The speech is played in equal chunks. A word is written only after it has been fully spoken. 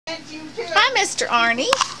Hi, Mr.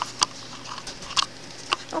 Arnie.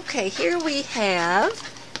 Okay, here we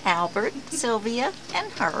have Albert, Sylvia,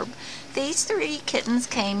 and Herb. These three kittens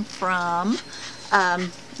came from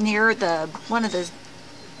near one of the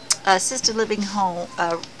assisted living home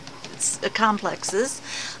complexes.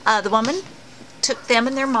 The woman took them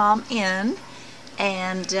and their mom in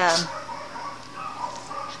and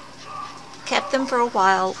kept them for a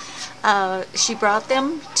while. She brought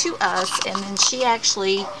them to us, and then she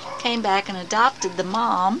actually came back and adopted the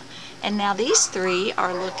mom, and now these three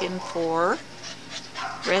are looking for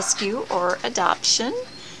rescue or adoption.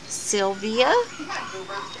 Sylvia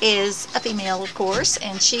is a female, of course,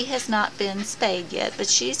 and she has not been spayed yet, but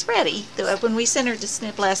she's ready. When we sent her to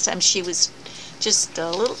snip last time, she was just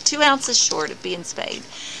a little 2 ounces short of being spayed.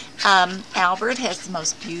 Albert has the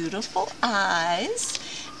most beautiful eyes,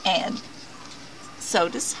 and so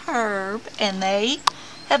does Herb, and they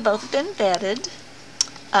have both been vetted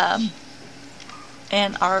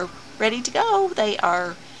and are ready to go. They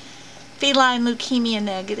are feline leukemia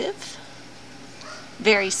negative.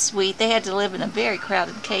 Very sweet. They had to live in a very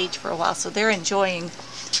crowded cage for a while, so they're enjoying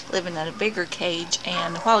living in a bigger cage.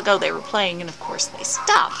 And a while ago they were playing, and of course they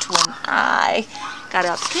stopped when I got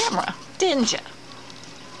out the camera. Didn't you?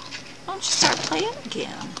 Why don't you start playing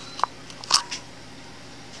again?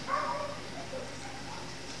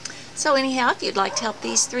 So anyhow, if you'd like to help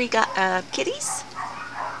these three kitties,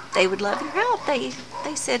 they would love your help. They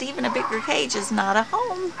said even a bigger cage is not a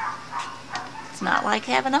home. It's not like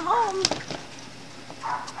having a home.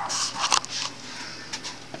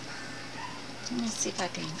 Let me see if I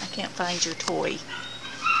can't find your toy.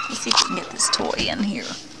 Let's see if we can get this toy in here.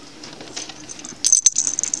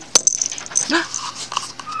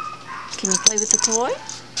 Can you play with the toy?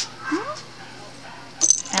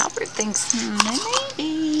 Albert thinks,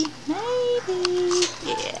 maybe.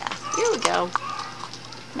 Yeah, here we go.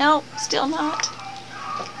 Nope, still not.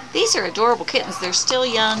 These are adorable kittens. They're still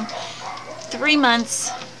young. 3 months,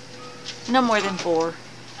 no more than 4.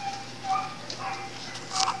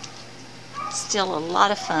 Still a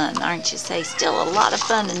lot of fun, aren't you? Say, still a lot of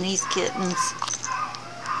fun in these kittens.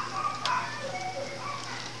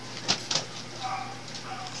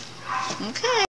 Okay.